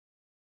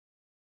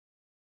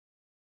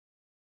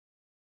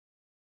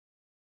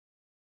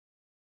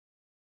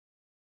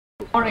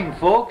Morning,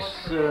 folks.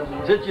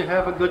 Did you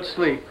have a good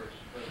sleep?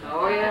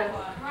 Oh yes,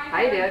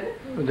 I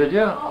did. Did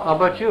you? How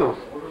about you?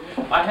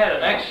 I had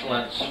an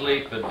excellent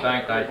sleep. In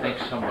fact, I think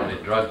somebody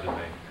drugged me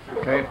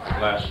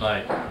last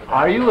night.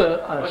 Are you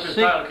a Which is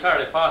sick? not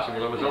entirely possible.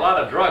 There was a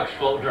lot of drugs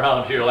floating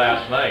around here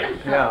last night.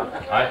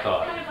 Yeah. I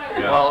thought.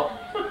 Yeah. Well,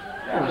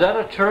 is that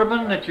a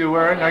turban that you're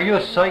wearing? Are you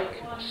a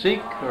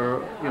Sikh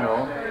or, you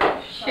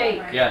know?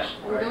 Sheikh. Yes,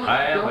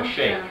 I am a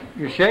sheikh.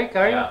 You Sheikh,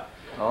 are you? Yeah.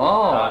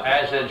 Oh.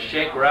 As in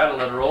shake, rattle,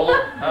 and roll.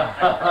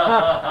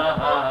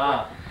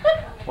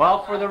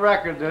 Well, for the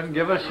record then,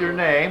 give us your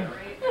name.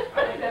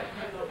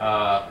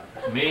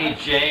 Me,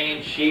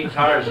 Jane, she,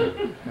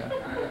 Tarzan.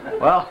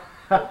 Well,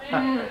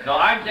 No,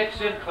 I'm Dick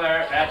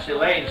Sinclair. That's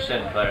Elaine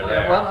Sinclair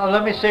there. well,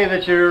 let me say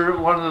that you're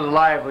one of the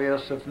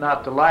liveliest, if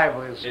not the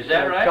liveliest, Is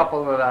that right?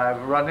 couple that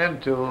I've run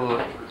into.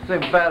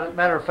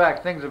 Matter of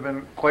fact, things have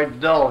been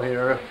quite dull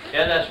here.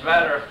 In this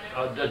matter,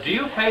 do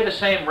you pay the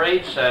same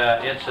rates,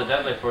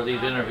 incidentally, for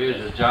these interviews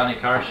as Johnny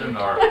Carson,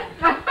 or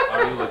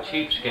are you a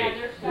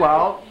cheapskate?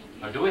 Well,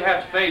 Or do we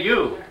have to pay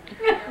you?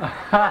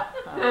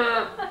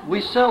 we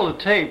sell the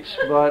tapes,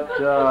 but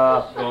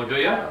Oh, do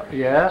you?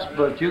 yes,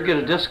 but you get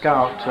a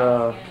discount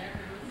on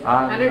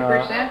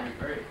 100%?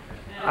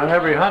 On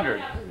every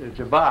 100 that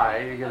you buy.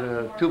 You get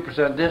a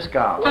 2%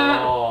 discount.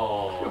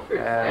 Oh, well,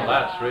 And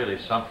that's really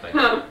something.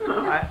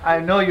 I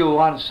know you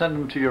want to send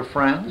them to your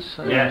friends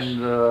Yes. and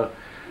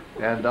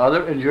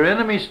your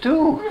enemies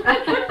too.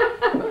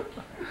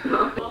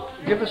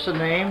 Give us the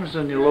names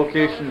and the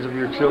locations of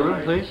your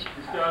children, please.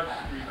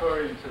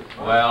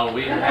 Well,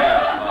 we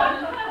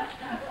had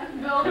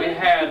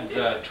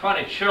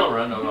 20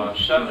 children,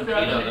 17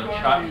 of them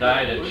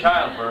died in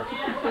childbirth,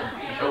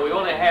 so we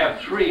only have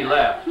 3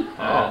 left.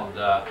 And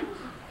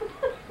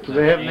Do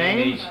they have Amy,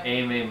 names?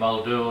 Amy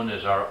Muldoon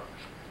is our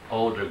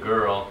older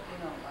girl,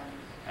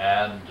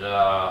 and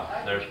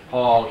there's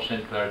Paul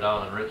Sinclair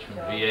down in Richmond,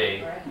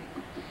 VA.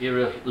 He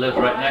lives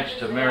right next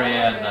to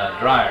Marianne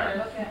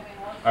Dreyer,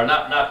 or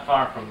not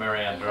far from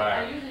Marianne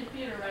Dreyer.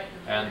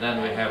 And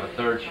then we have a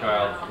 3rd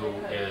child who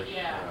is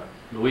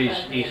Louise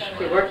She's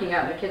Eastman. working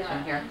out in the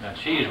kitchen here. And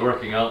she's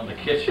working out in the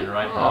kitchen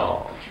right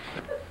now.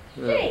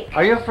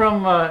 Are you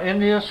from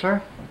India,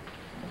 sir?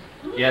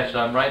 Yes,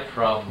 I'm right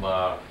from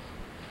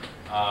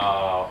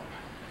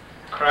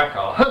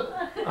Krakow.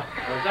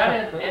 Was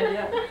that in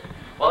India?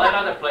 Well, that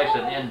other place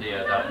in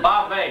India,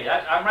 Bombay.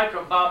 I'm right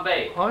from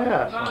Bombay. Oh,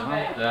 yes.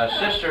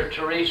 Sister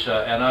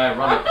Teresa and I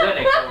run a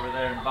clinic over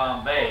there in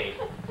Bombay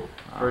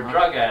for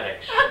drug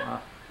addicts,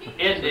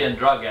 Indian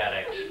drug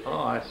addicts.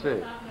 Oh, I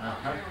see.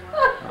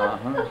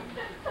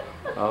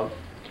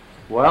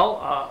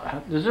 Well,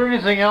 is there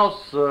anything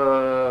else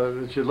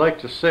that you'd like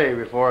to say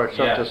before I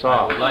shut this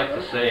off? I would like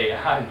to say,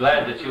 I'm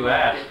glad that you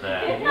asked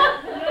that.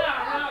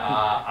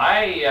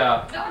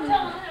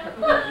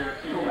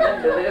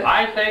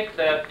 I think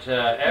that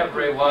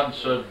everyone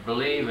should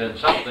believe in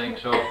something,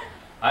 so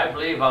I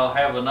believe I'll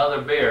have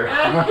another beer.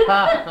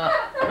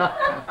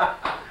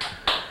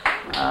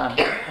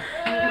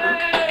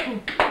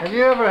 Have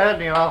you ever had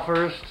any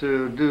offers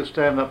to do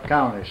stand-up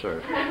comedy,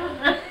 sir?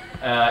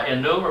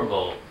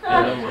 Innumerable.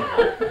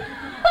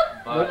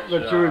 But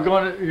you're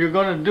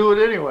going to do it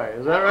anyway.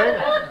 Is that right?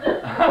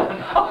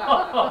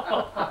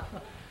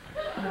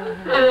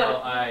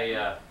 Well,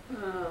 I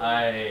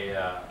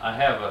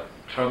have a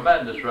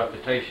tremendous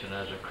reputation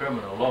as a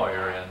criminal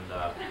lawyer in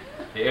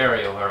the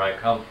area where I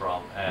come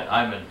from,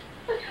 and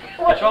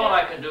it's all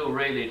I can do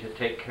really to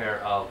take care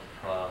of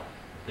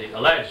the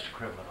alleged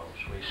criminals,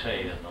 we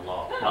say in the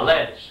law.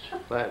 Alleged.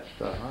 Alleged,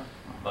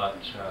 But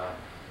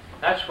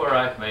that's where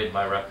I've made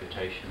my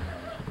reputation,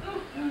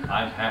 and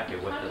I'm happy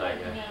with it, I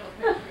guess.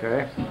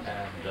 Okay.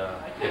 And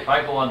if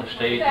I go on the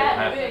stage, it'll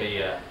have to be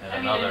in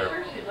another,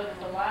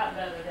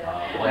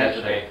 what do you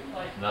say,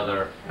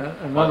 another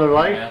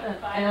life?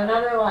 In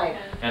another life.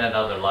 In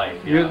another life,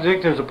 yeah. You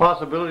think there's a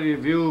possibility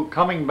of you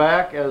coming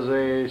back as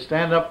a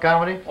stand-up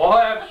comedy? Oh,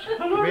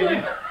 absolutely.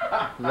 Really?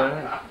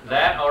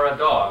 That or a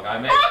dog. I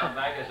may come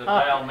back as a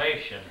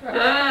Dalmatian.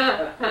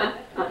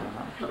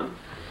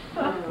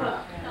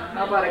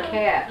 How about a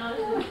cat?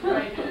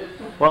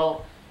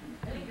 Well,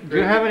 do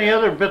you have any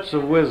other bits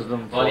of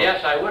wisdom? Well,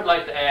 yes, I would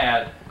like to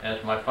add,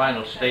 as my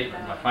final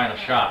statement, my final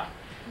shot,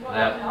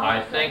 that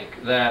I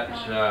think that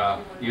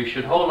you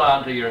should hold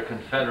on to your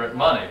Confederate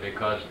money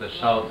because the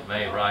South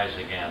may rise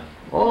again.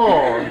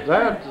 Oh,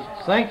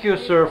 thank you,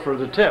 sir, for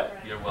the tip.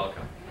 You're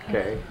welcome.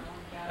 Okay.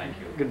 Thank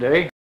you. Good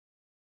day.